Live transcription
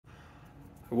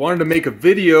I wanted to make a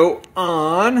video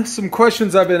on some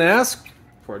questions I've been asked.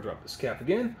 Before I drop this cap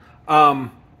again.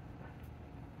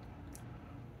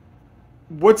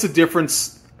 What's the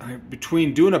difference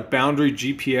between doing a boundary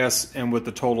GPS and with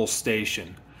the total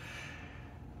station?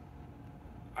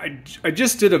 I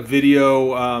just did a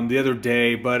video the other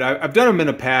day, but I've done them in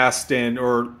the past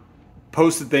or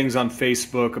posted things on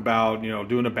Facebook about,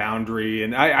 doing a boundary.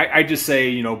 And I just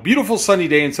say, beautiful sunny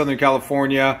day in Southern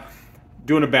California,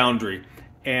 doing a boundary.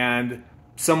 And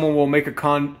someone will make a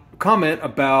comment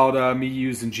about me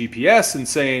using GPS and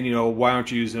saying, why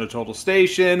aren't you using a total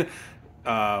station?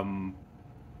 GPS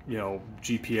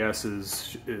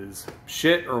is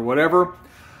shit or whatever.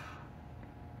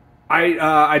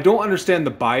 I don't understand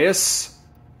the bias,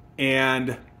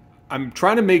 and I'm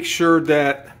trying to make sure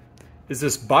that, is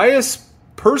this bias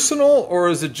personal, or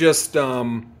is it just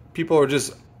people are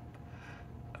just,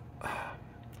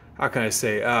 how can I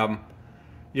say,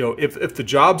 if the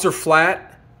jobs are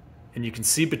flat and you can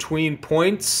see between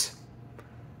points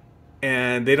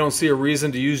and they don't see a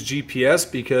reason to use GPS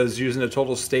because using a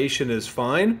total station is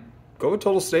fine, go with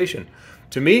total station.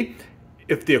 To me,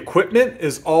 if the equipment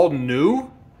is all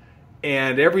new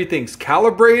and everything's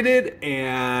calibrated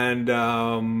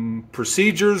and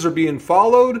procedures are being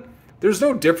followed, there's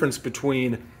no difference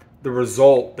between the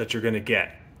result that you're going to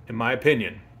get, in my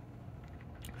opinion.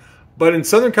 But in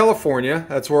Southern California,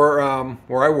 that's where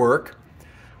I work,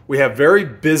 we have very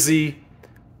busy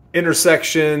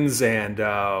intersections, and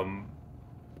a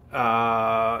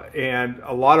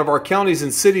lot of our counties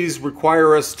and cities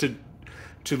require us to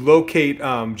locate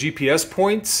GPS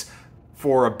points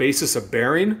for a basis of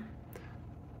bearing.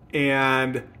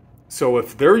 And so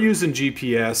if they're using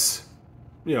GPS,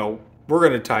 we're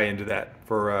going to tie into that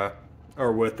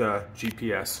with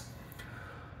GPS.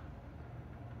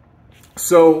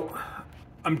 So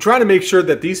I'm trying to make sure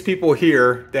that these people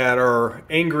here that are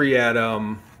angry at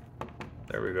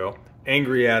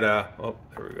angry at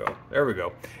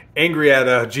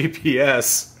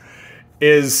GPS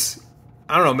is,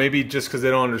 I don't know, maybe just because they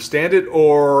don't understand it,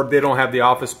 or they don't have the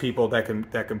office people that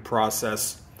can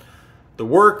process the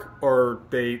work, or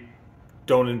they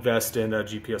don't invest in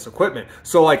GPS equipment.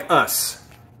 So like us,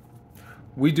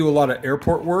 we do a lot of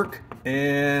airport work,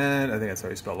 and I think that's how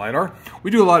you spell LiDAR.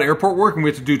 We do a lot of airport work, and we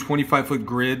have to do 25-foot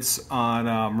grids on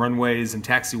runways and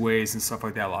taxiways and stuff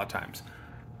like that a lot of times.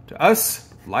 To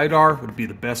us, LiDAR would be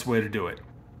the best way to do it.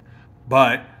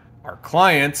 But our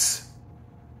clients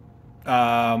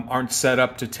aren't set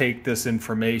up to take this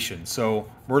information.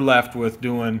 So we're left with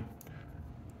doing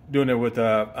it with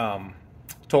a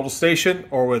total station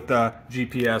or with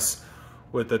GPS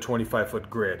with a 25-foot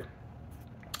grid.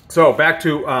 So back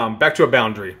to a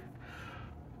boundary.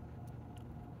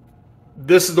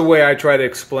 This is the way I try to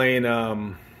explain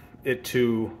it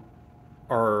to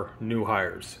our new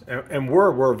hires, and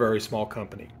we're a very small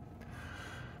company.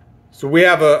 So we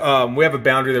have a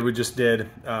boundary that we just did.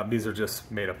 These are just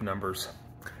made up numbers,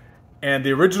 and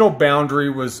the original boundary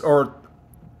was, or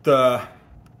the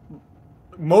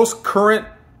most current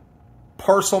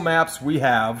parcel maps we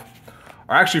have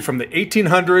are actually from the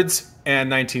 1800s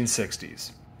and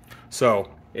 1960s. So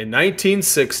in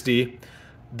 1960,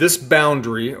 this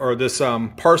boundary, or this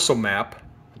parcel map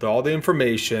with all the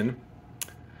information,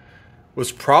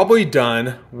 was probably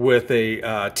done with a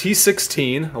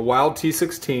T16, a wild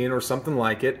T16 or something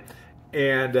like it,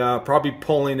 and probably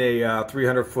pulling a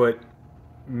 300-foot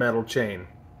metal chain.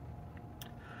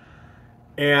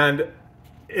 And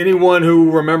anyone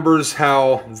who remembers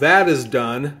how that is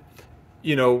done,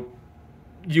 you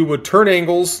would turn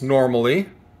angles normally.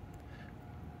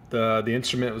 The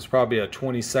instrument was probably a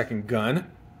 20-second gun.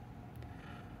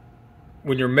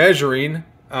 When you're measuring,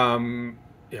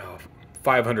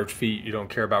 500 feet, you don't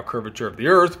care about curvature of the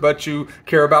earth, but you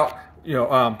care about,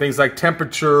 things like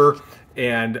temperature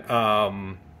and,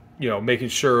 making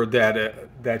sure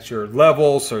that that's your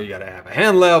level. So you got to have a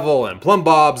hand level and plumb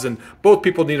bobs, and both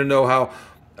people need to know how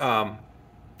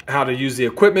to use the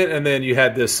equipment. And then you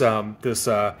had this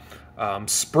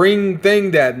spring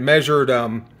thing that measured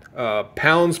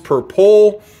pounds per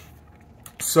pole.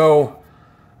 So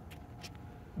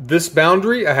this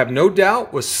boundary, I have no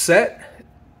doubt, was set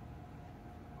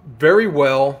very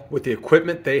well with the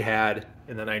equipment they had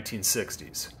in the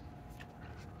 1960s.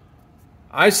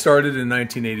 I started in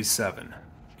 1987.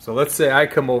 So let's say I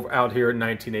come out here in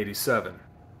 1987.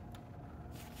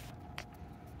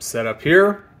 Set up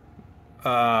here.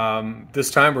 This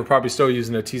time we're probably still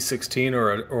using a T16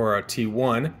 or a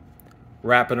T1.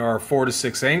 Wrapping our 4 to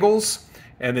 6 angles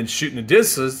and then shooting a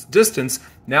distance.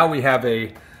 Now we have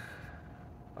a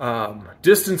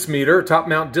distance meter, top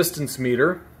mount distance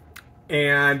meter,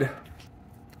 and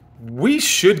we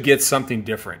should get something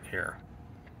different here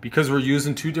because we're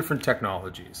using two different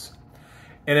technologies.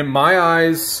 And in my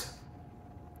eyes,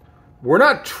 we're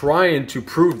not trying to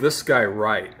prove this guy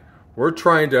right. We're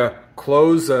trying to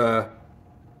close a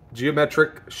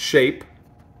geometric shape,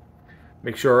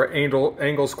 make sure our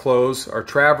angles close, our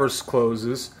traverse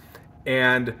closes,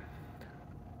 and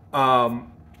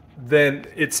then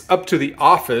it's up to the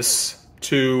office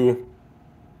to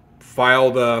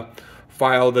file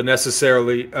the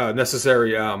necessary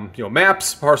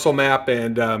maps, parcel map,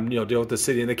 and deal with the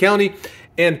city and the county.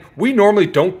 And we normally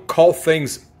don't call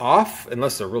things off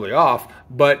unless they're really off,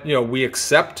 but we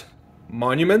accept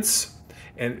monuments.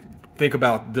 And think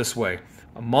about it this way: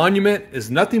 a monument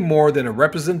is nothing more than a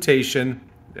representation.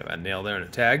 A nail there and a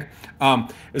tag.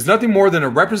 Is nothing more than a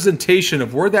representation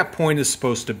of where that point is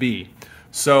supposed to be.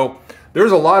 So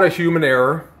there's a lot of human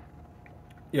error.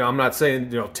 I'm not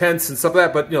saying tense and stuff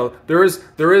like that, but there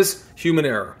is human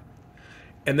error.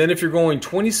 And then if you're going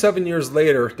 27 years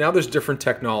later, now there's different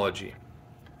technology.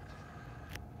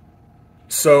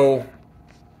 So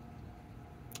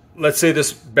let's say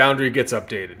this boundary gets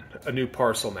updated, a new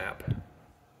parcel map.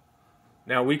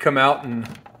 Now we come out in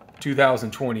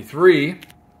 2023,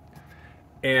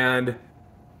 and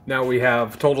now we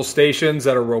have total stations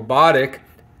that are robotic.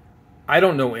 I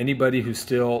don't know anybody who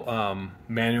still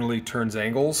manually turns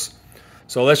angles.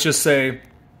 So let's just say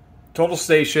total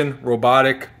station,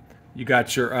 robotic. You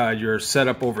got your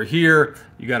setup over here.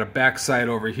 You got a backside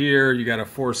over here. You got a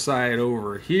foreside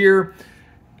over here.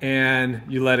 And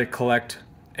you let it collect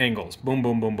angles. Boom,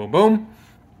 boom, boom, boom, boom.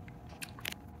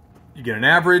 You get an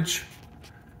average.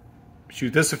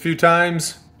 Shoot this a few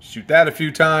times. Shoot that a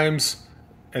few times.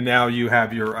 And now you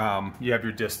have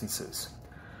your distances.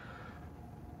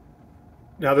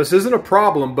 Now this isn't a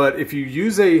problem, but if you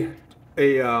use a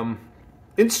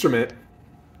instrument,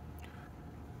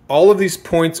 all of these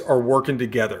points are working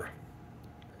together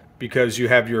because you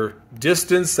have your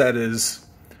distance that is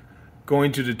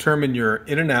going to determine your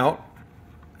in and out,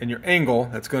 and your angle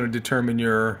that's going to determine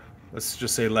your, let's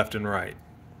just say, left and right.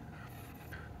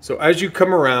 So as you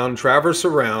come around, traverse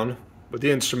around with the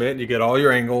instrument, you get all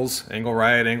your angles, angle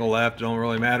right, angle left, don't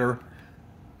really matter.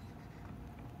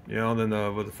 Then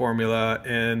with the formula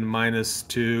n minus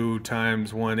 2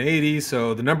 times 180.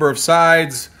 So the number of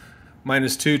sides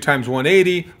minus 2 times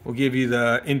 180 will give you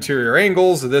the interior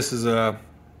angles. This is a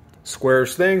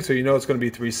squarish thing, so it's going to be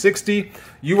 360.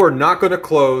 You are not going to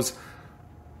close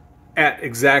at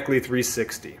exactly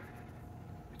 360. It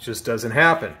just doesn't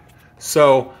happen.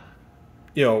 So,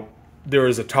 there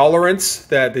is a tolerance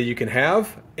that you can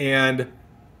have, and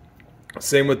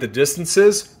same with the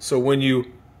distances. So when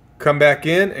you come back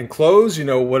in and close,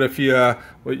 what if your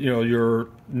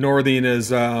northing is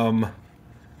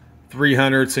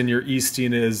 300ths and your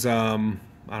easting is I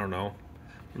don't know,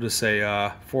 we'll just say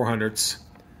 400ths,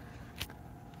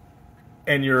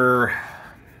 and your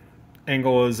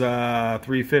angle is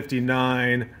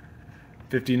 359,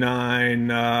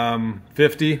 59,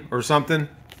 50 or something.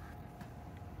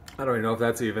 I don't even know if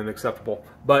that's even acceptable.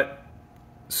 But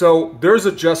so there's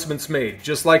adjustments made.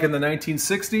 Just like in the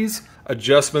 1960s,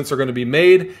 adjustments are going to be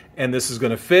made, and this is going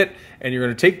to fit. And you're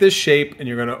going to take this shape and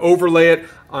you're going to overlay it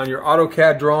on your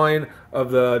AutoCAD drawing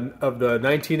of the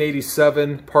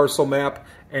 1987 parcel map,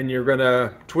 and you're going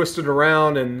to twist it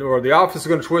around, or the office is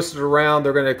going to twist it around.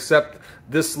 They're going to accept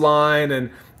this line and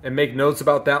make notes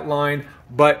about that line.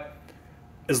 But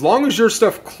as long as your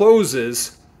stuff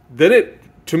closes, then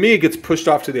to me, it gets pushed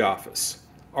off to the office.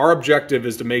 Our objective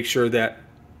is to make sure that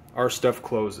our stuff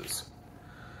closes.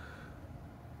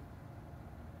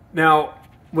 Now,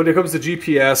 when it comes to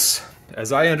GPS,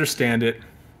 as I understand it,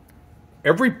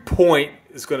 every point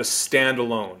is going to stand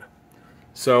alone.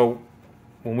 So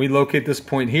when we locate this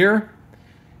point here,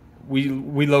 we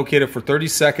locate it for 30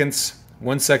 seconds,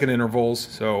 1 second intervals.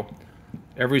 So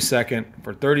every second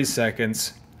for 30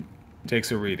 seconds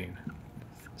takes a reading.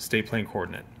 State plane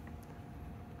coordinate.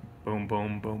 Boom,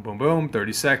 boom, boom, boom, boom.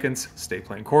 30 seconds, state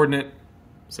plane coordinate.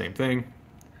 Same thing.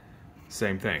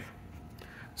 Same thing.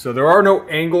 So there are no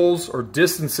angles or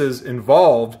distances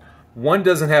involved. One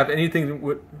doesn't have anything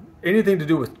to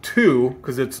do with two,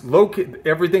 because it's located.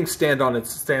 Everything stands on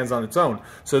its own.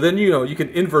 So then you can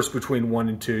inverse between 1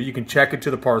 and 2. You can check it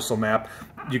to the parcel map.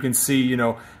 You can see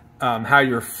how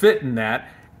you're fitting that.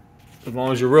 As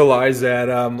long as you realize that,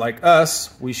 like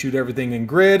us, we shoot everything in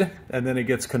grid, and then it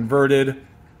gets converted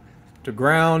to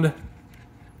ground.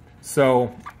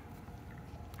 So,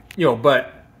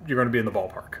 but you're going to be in the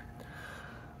ballpark.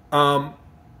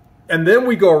 And then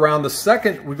we go around a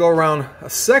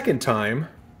second time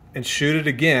and shoot it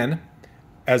again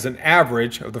as an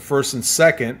average of the first and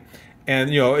second.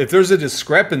 And, if there's a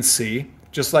discrepancy,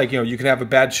 just like, you can have a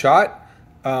bad shot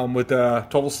with a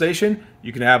total station,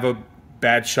 you can have a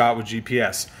bad shot with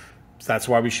GPS. So that's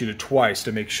why we shoot it twice,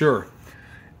 to make sure.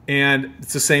 And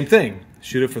it's the same thing.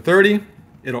 Shoot it for 30,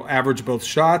 it'll average both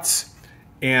shots,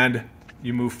 and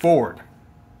you move forward.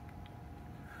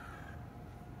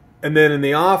 And then in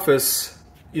the office,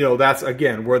 that's,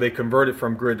 again, where they convert it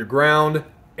from grid to ground,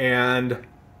 and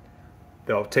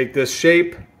they'll take this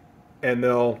shape and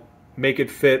they'll make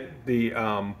it fit the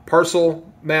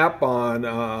parcel map on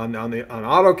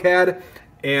AutoCAD,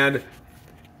 and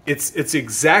it's the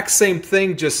exact same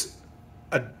thing, just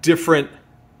a different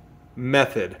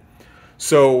method.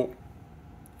 So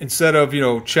instead of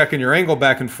checking your angle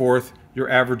back and forth, you're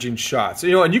averaging shots.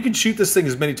 And you can shoot this thing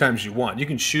as many times as you want. You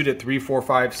can shoot it 3, 4,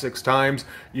 5, 6 times.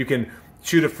 You can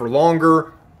shoot it for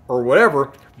longer or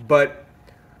whatever. But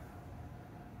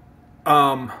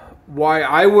why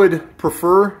I would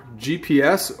prefer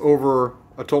GPS over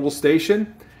a total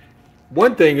station,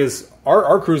 one thing is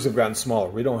our crews have gotten smaller.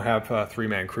 We don't have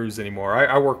 3-man crews anymore.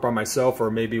 I work by myself, or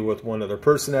maybe with one other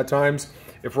person at times.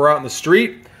 If we're out in the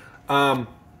street,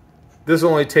 this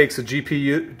only takes a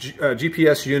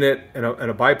GPS unit and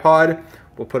a bipod.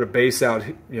 We'll put a base out,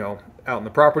 out in the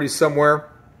property somewhere.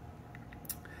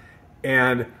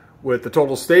 And with the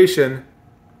total station,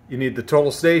 you need the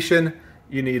total station.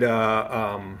 You need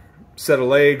a set of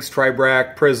legs,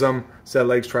 tri-brac, prism, set of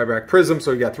legs, tri-brac, prism.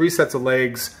 So you got 3 sets of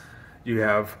legs. You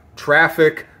have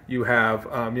traffic. You have,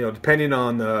 depending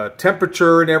on the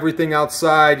temperature and everything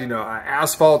outside,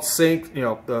 asphalt sink,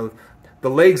 the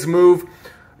legs move.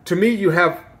 To me, you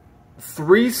have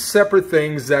 3 separate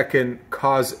things that can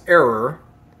cause error.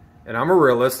 And I'm a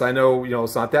realist. I know,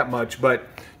 it's not that much, but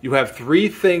you have 3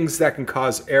 things that can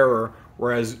cause error,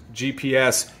 whereas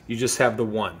GPS, you just have the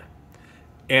one.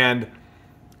 And,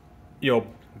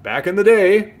 back in the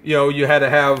day, you had to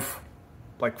have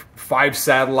like 5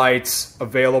 satellites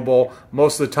available.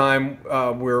 Most of the time,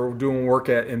 we were doing work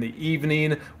in the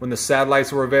evening when the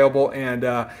satellites were available, and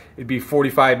it'd be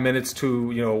 45 minutes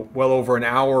to well over an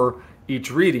hour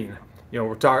each reading.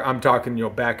 I'm talking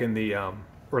back in the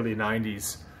early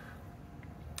 90s.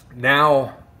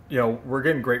 Now we're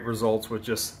getting great results with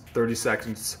just 30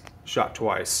 seconds shot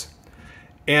twice.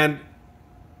 And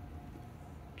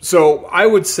so I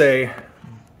would say,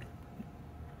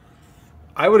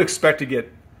 I would expect to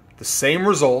get the same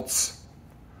results,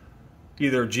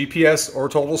 either GPS or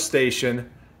total station,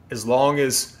 as long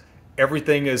as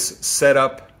everything is set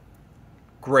up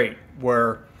great,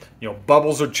 where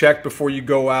bubbles are checked before you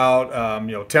go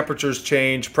out, temperatures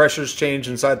change, pressures change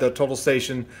inside the total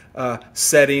station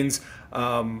settings,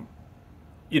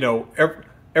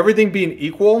 everything being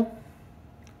equal.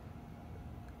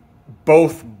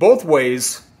 Both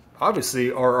ways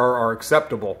obviously are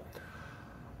acceptable.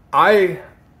 I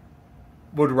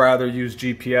would rather use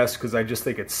GPS because I just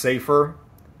think it's safer,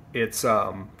 it's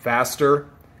faster,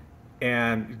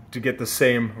 and to get the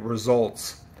same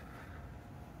results.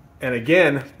 And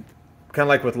again, kind of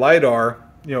like with LiDAR,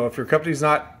 if your company's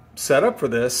not set up for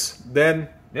this, then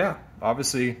yeah,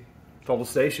 obviously total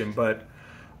station. But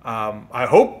I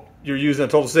hope you're using a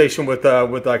total station with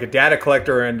like a data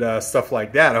collector and stuff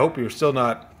like that. I hope you're still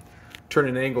not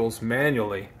turning angles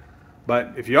manually.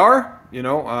 But if you are,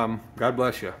 God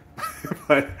bless you.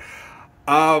 But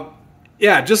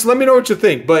yeah, just let me know what you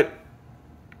think. But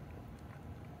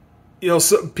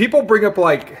so people bring up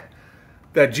like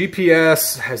that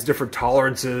GPS has different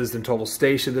tolerances than total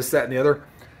station, this, that, and the other.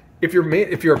 If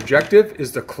your objective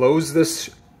is to close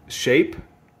this shape,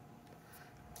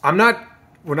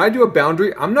 when I do a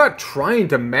boundary, I'm not trying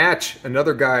to match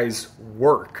another guy's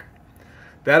work.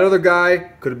 That other guy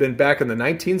could have been back in the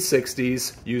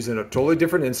 1960s using a totally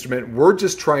different instrument. We're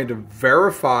just trying to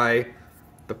verify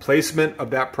the placement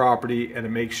of that property and to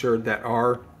make sure that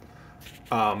our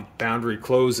boundary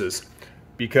closes.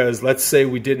 Because let's say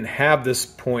we didn't have this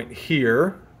point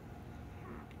here,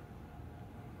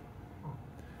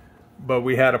 but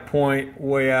we had a point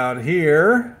way out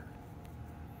here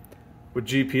with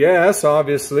GPS,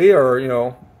 obviously, or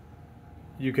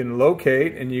you can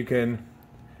locate and you can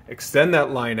extend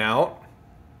that line out.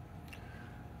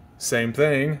 Same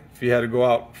thing, if you had to go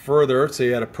out further, so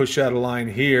you had to push out a line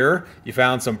here, you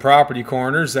found some property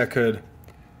corners that could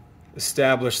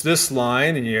establish this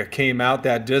line, and you came out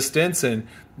that distance, and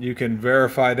you can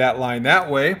verify that line that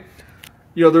way.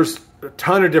 There's a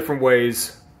ton of different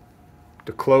ways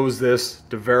to close this,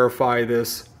 to verify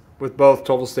this with both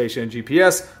total station and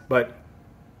GPS, but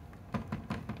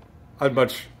I'd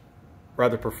much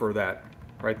rather prefer that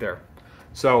right there.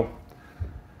 So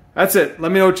that's it.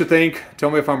 Let me know what you think. Tell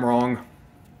me if I'm wrong.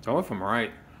 Tell me if I'm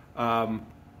right.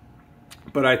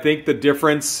 But I think the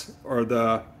difference or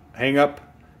the hang up,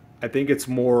 I think it's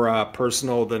more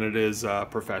personal than it is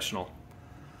professional.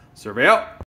 Survey out.